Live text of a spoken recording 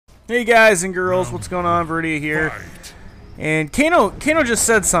Hey guys and girls, what's going on? Verdia here. And Kano just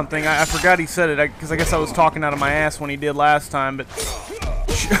said something. I forgot he said it because I guess I was talking out of my ass when he did last time. But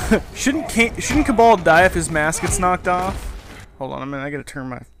shouldn't Cabal die if his mask gets knocked off? Hold on a minute. I gotta turn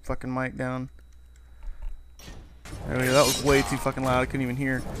my fucking mic down. There we go. That was way too fucking loud. I couldn't even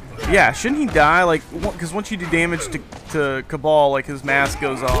hear. Yeah, shouldn't he die? Like, because once you do damage to Cabal, like his mask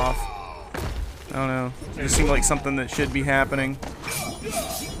goes off. I don't know. It just seemed like something that should be happening.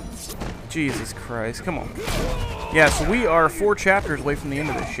 Jesus Christ, come on. Yeah, so we are 4 chapters away from the end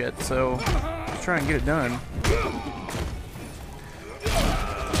of this shit, so let's try and get it done.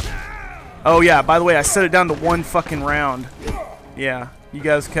 Oh yeah, by the way, I set it down to 1 fucking round. Yeah, you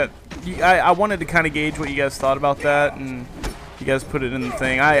guys kept... I wanted to kind of gauge what you guys thought about that, and you guys put it in the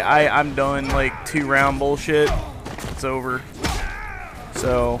thing. I'm done, like, 2-round bullshit. It's over.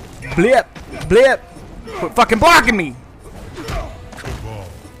 So, blip! Blip! Quit fucking blocking me!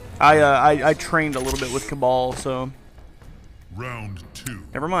 I trained a little bit with Cabal, so... Round 2.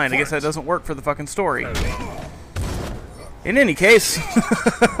 Never mind, I guess that doesn't work for the fucking story. In any case...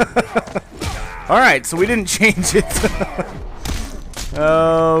 Alright, so we didn't change it.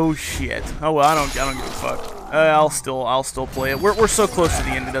 Oh, shit. Oh, well, I don't give a fuck. I'll still play it. We're so close to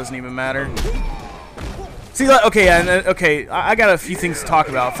the end, it doesn't even matter. See, okay, okay, I got a few things to talk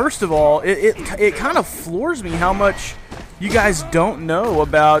about. First of all, it kind of floors me how much you guys don't know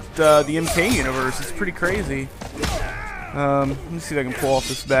about the MK universe. It's pretty crazy. Let me see if I can pull off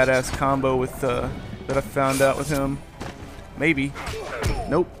this badass combo with that I found out with him. Maybe.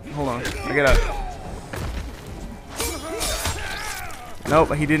 Nope. Hold on. I gotta...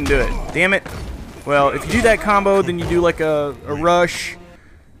 Nope, he didn't do it. Damn it. Well, if you do that combo, then you do like a rush,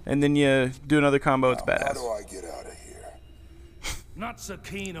 and then you do another combo. It's badass. How do I get out of here? Not so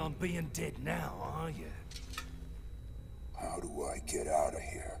keen on being dead now, are you? How do I get out of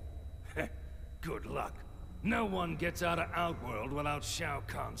here? Good luck. No one gets out of Outworld without Shao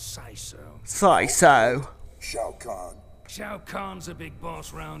Kahn's say-so. Say-so. Shao Kahn. Shao Kahn's a big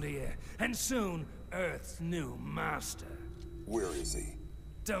boss round here, and soon Earth's new master. Where is he?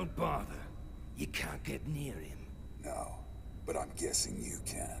 Don't bother. You can't get near him. No, but I'm guessing you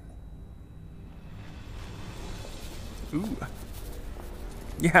can. Ooh.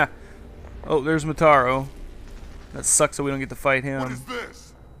 Yeah. Oh, there's Motaro. That sucks that we don't get to fight him. What is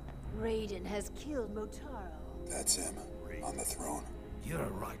this? Raiden has killed Motaro. That's him, on the throne. You're a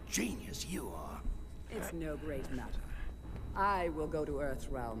right genius, you are. It's no great matter. I will go to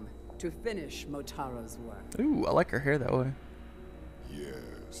Earthrealm to finish Motaro's work. Ooh, I like her hair that way.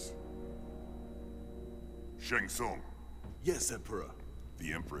 Yes. Shang Tsung. Yes, Emperor.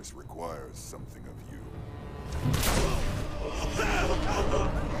 The Empress requires something of you.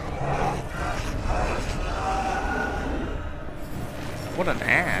 What an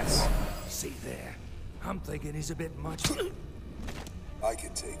ass. See there? I'm thinking he's a bit much. I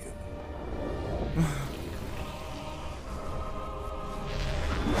can take him.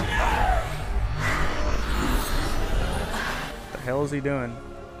 What the hell is he doing?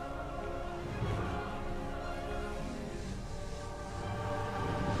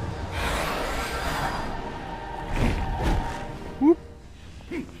 Whoop.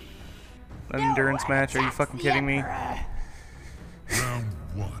 An endurance match? Are you fucking kidding me? Round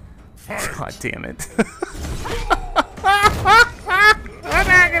 1. Fight. God damn it.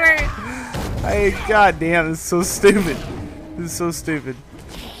 Hey, god damn, this is so stupid. This is so stupid.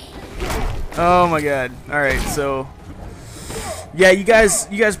 Oh my god. Alright, so yeah, you guys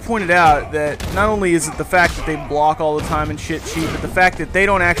pointed out that not only is it the fact that they block all the time and shit cheap, but the fact that they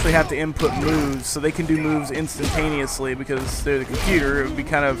don't actually have to input moves, so they can do moves instantaneously because they're the computer. It would be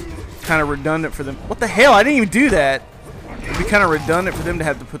kind of redundant for them. What the hell? I didn't even do that. It'd be kind of redundant for them to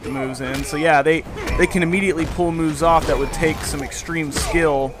have to put the moves in. So yeah, they can immediately pull moves off that would take some extreme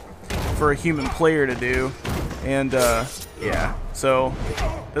skill for a human player to do. And yeah, so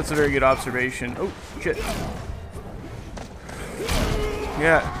that's a very good observation. Oh shit.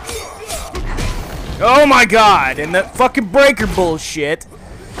 Yeah. Oh my god, and that fucking breaker bullshit.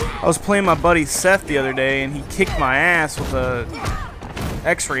 I was playing my buddy Seth the other day, and he kicked my ass with a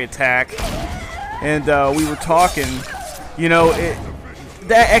X-ray attack. And we were talking. You know,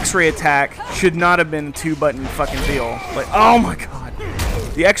 that X-ray attack should not have been a 2-button fucking deal. Like, oh my god.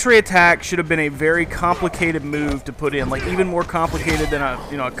 The X-ray attack should have been a very complicated move to put in. Like, even more complicated than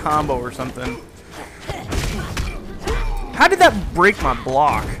a combo or something. How did that break my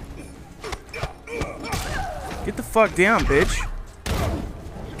block? Get the fuck down, bitch.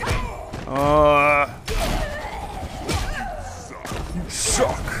 You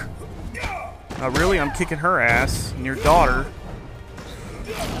suck. Oh, really? I'm kicking her ass and your daughter.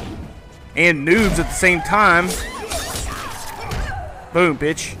 and noobs at the same time. Boom,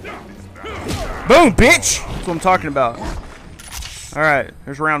 bitch. Boom, bitch! That's what I'm talking about. Alright,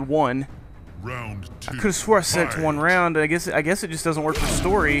 there's round 1. Round 2. I could have swore I said it to 1 round. I guess it just doesn't work for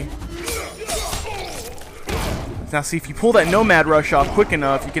story. Now see, if you pull that Nomad Rush off quick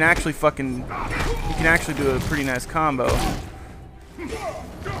enough, you can actually do a pretty nice combo.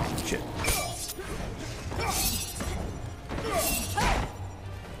 Shit.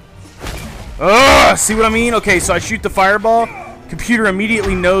 Ugh, see what I mean? Okay, so I shoot the fireball. Computer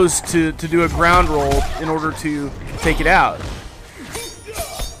immediately knows to do a ground roll in order to take it out.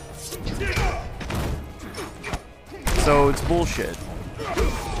 So it's bullshit.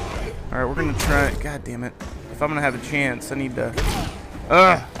 Alright, we're gonna try. God damn it. If I'm gonna have a chance, I need to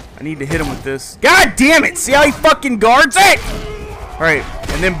hit him with this. God damn it! See how he fucking guards it? Alright,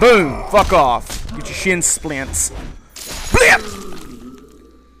 and then boom, fuck off. Get your shin splints. Blip!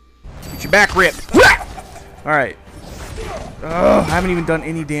 Get your back ripped. Alright. I haven't even done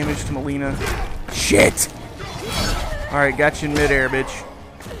any damage to Melina. Shit! Alright, got you in midair, bitch.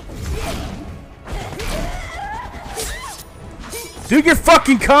 Do your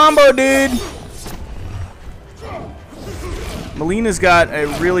fucking combo, dude! Melina's got a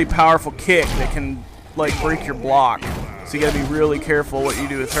really powerful kick that can, like, break your block. So you gotta be really careful what you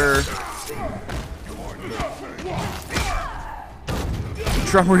do with her.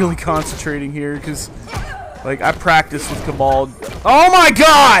 I'm really concentrating here, because, like, I practice with Cabal. Oh my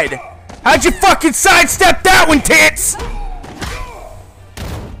god! How'd you fucking sidestep that one, tits?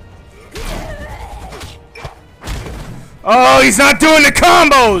 Oh, he's not doing the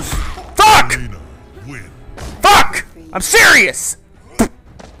combos! Fuck! Fuck! I'm serious!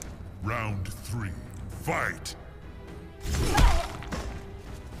 Round 3. Fight!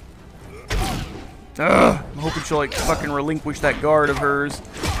 Ugh, I'm hoping she'll, like, fucking relinquish that guard of hers.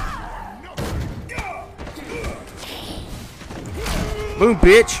 Boom,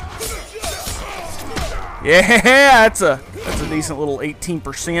 bitch! Yeah, that's a decent little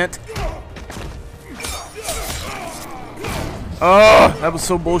 18%. Oh, that was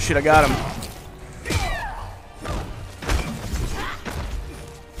so bullshit. I got him.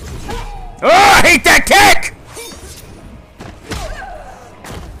 Oh, I hate that kick!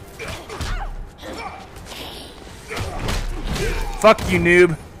 Fuck you,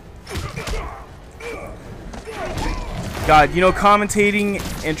 noob. God, you know, commentating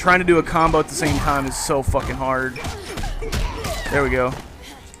and trying to do a combo at the same time is so fucking hard. There we go.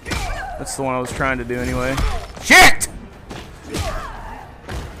 That's the one I was trying to do anyway. Shit!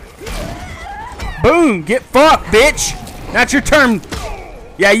 Boom! Get fucked, bitch! That's your turn.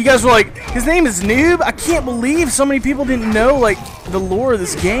 Yeah, you guys were like, his name is Noob? I can't believe so many people didn't know, like, the lore of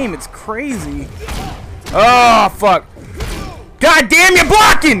this game. It's crazy. Oh, fuck. God damn, you're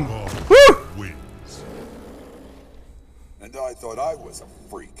blocking! Woo! And I thought I was a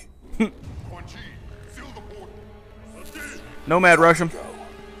freak. Nomad rush him.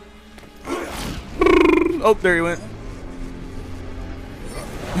 Oh, there he went.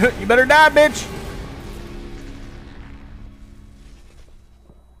 You better die, bitch!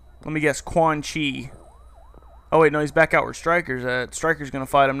 Let me guess, Quan Chi. Oh wait, no, he's back out where Striker's at. Striker's gonna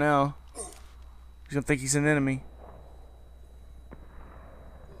fight him now. He's gonna think he's an enemy.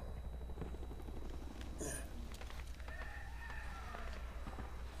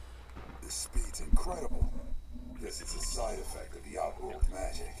 This speed's incredible. Guess it's a side effect of the outworld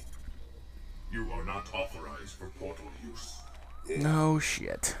magic. You are not authorized for portal use. Yeah. No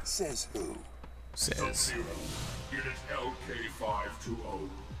shit. Says who? Says. Sub-Zero, Unit LK520.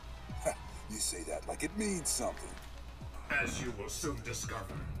 You say that like it means something. As you will soon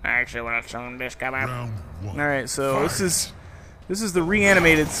discover. Actually, what I've shown this come out. Round 1. Alright, so this is the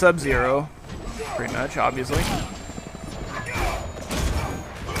reanimated Sub-Zero. Pretty much, obviously.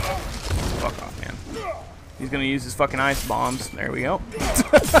 Fuck off, man. He's gonna use his fucking ice bombs. There we go.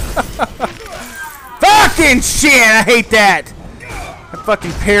 Fucking shit! I hate that! That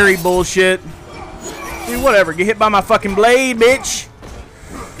fucking parry bullshit. Dude, whatever. Get hit by my fucking blade, bitch!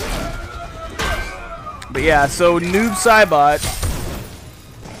 But yeah, so Noob Saibot.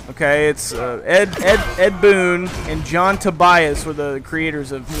 Okay, it's Ed Boon and John Tobias were the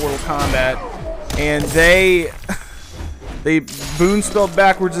creators of Mortal Kombat, and they Boon spelled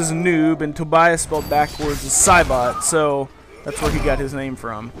backwards as a noob and Tobias spelled backwards as Saibot, so that's where he got his name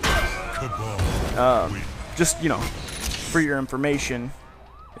from. Just, you know, for your information.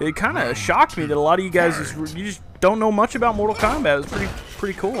 It kind of shocked me that a lot of you guys just don't know much about Mortal Kombat. It was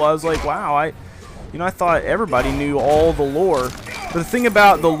pretty cool. I was like, wow, I thought everybody knew all the lore. But the thing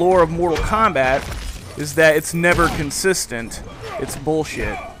about the lore of Mortal Kombat is that it's never consistent. It's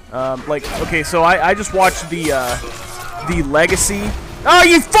bullshit. Like, okay, so I just watched the Legacy. Oh,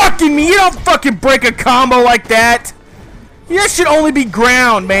 you fucking me! You don't fucking break a combo like that! That should only be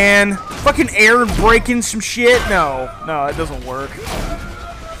ground, man. Fucking air breaking some shit? No, it doesn't work.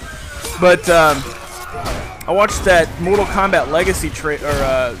 But, I watched that Mortal Kombat Legacy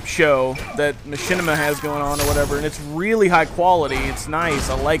show that Machinima has going on or whatever, and it's really high quality. It's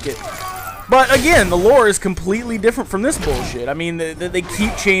nice. I like it. But again, the lore is completely different from this bullshit. I mean, they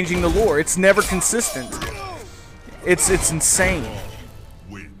keep changing the lore. It's never consistent. It's insane.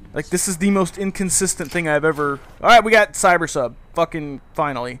 Like, this is the most inconsistent thing I've ever... Alright, we got Cyber Sub. Fucking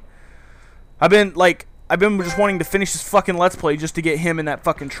finally. I've been just wanting to finish this fucking Let's Play just to get him in that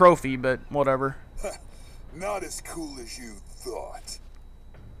fucking trophy, but whatever. Not as cool as you thought.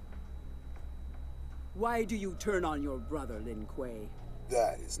 Why do you turn on your brother, Lin Kuei?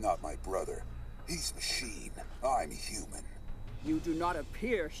 That is not my brother. He's machine. I'm human. You do not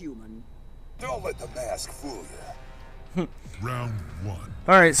appear human. Don't let the mask fool you. Round 1.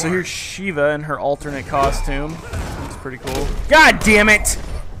 Alright, so here's Shiva in her alternate costume. That's pretty cool. God damn it!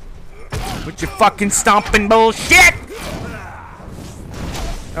 With your fucking stomping bullshit!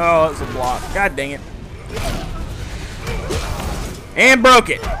 Oh, that was a block. God dang it. And broke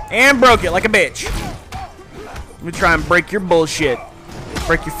it. And broke it like a bitch. Let me try and break your bullshit.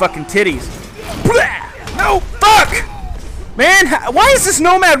 Break your fucking titties. No, fuck! Man, why is this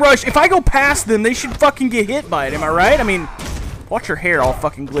Nomad Rush? If I go past them, they should fucking get hit by it. Am I right? I mean, watch your hair all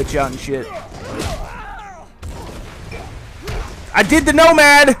fucking glitch out and shit. I did the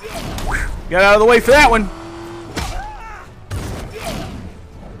Nomad! Got out of the way for that one.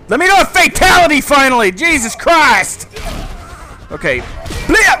 Let me do a fatality finally! Jesus Christ! Okay.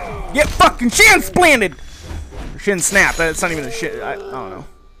 Blip! Get fucking shin splinted! Or shin snapped. That's not even a shit. I don't know.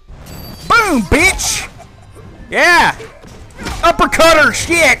 Boom, bitch! Yeah! Uppercutter!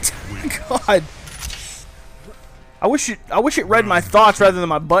 Shit! God. I wish it read my thoughts rather than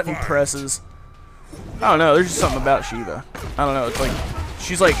my button presses. I don't know. There's just something about Shiva. I don't know. It's like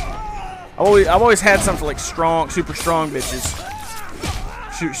she's like I've always had something for like strong, super strong bitches.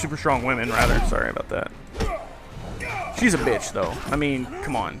 Super strong women, rather. Sorry about that. She's a bitch, though. I mean,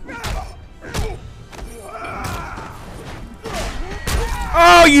 come on.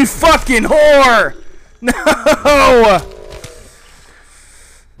 Oh, you fucking whore! No!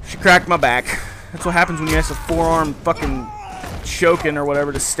 She cracked my back. That's what happens when you ask a four-arm fucking Shokin or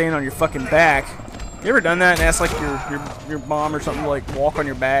whatever to stand on your fucking back. You ever done that and ask like your mom or something to like walk on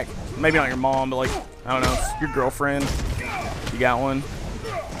your back? Maybe not your mom, but like, I don't know, your girlfriend. You got one.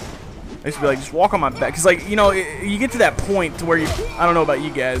 I used to be like, just walk on my back. Because, like, you know, you get to that point to where you, I don't know about you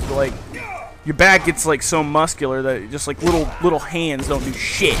guys, but, like, your back gets, like, so muscular that just, like, little hands don't do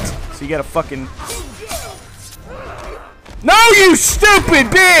shit. So you gotta fucking... No, you stupid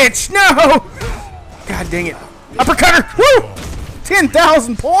bitch! No! God dang it. Uppercutter! Woo!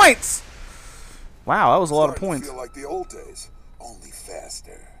 10,000 points! Wow, that was a lot of points. Feel like the old days, only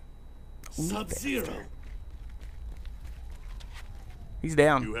faster. Sub-Zero. He's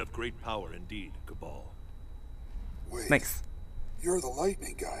down. You have great power indeed, Cabal. Wait. Thanks. You're the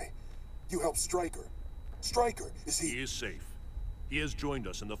lightning guy. You helped Stryker. Stryker, is he... He is safe. He has joined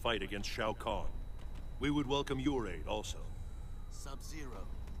us in the fight against Shao Kahn. We would welcome your aid also. Sub-Zero.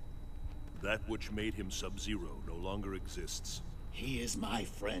 That which made him Sub-Zero no longer exists. He is my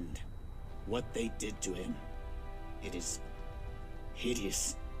friend. What they did to him, it is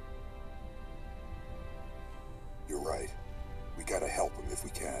hideous. You're right. We gotta help him if we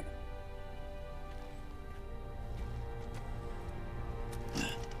can.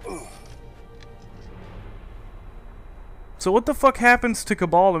 So what the fuck happens to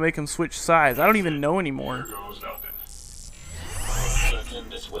Cabal to make him switch sides? I don't even know anymore. Here goes nothing. Certain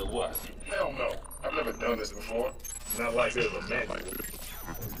this will work. Hell no. I've never done this before. Not like there's a manual.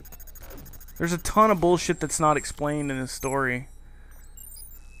 There's a ton of bullshit that's not explained in this story.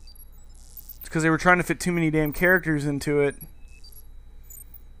 It's because they were trying to fit too many damn characters into it.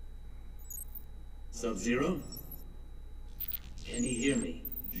 Sub-Zero? Can he hear me?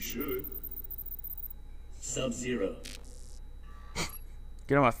 You should. Sub-Zero.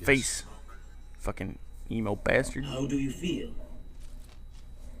 Get on my face. Fucking emo bastard. How do you feel?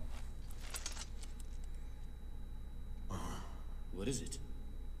 What is it?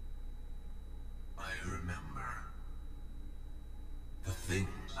 I remember the things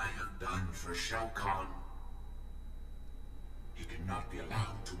I have done for Shao Kahn. He cannot be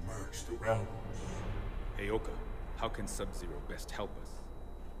allowed to merge the realms. Aoka, how can Sub-Zero best help us?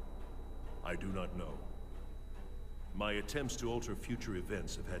 I do not know. My attempts to alter future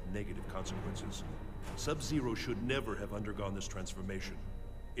events have had negative consequences. Sub-Zero should never have undergone this transformation.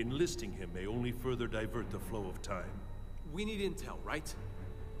 Enlisting him may only further divert the flow of time. We need intel, right?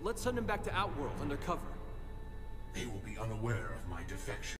 Let's send him back to Outworld undercover. They will be unaware of my defection.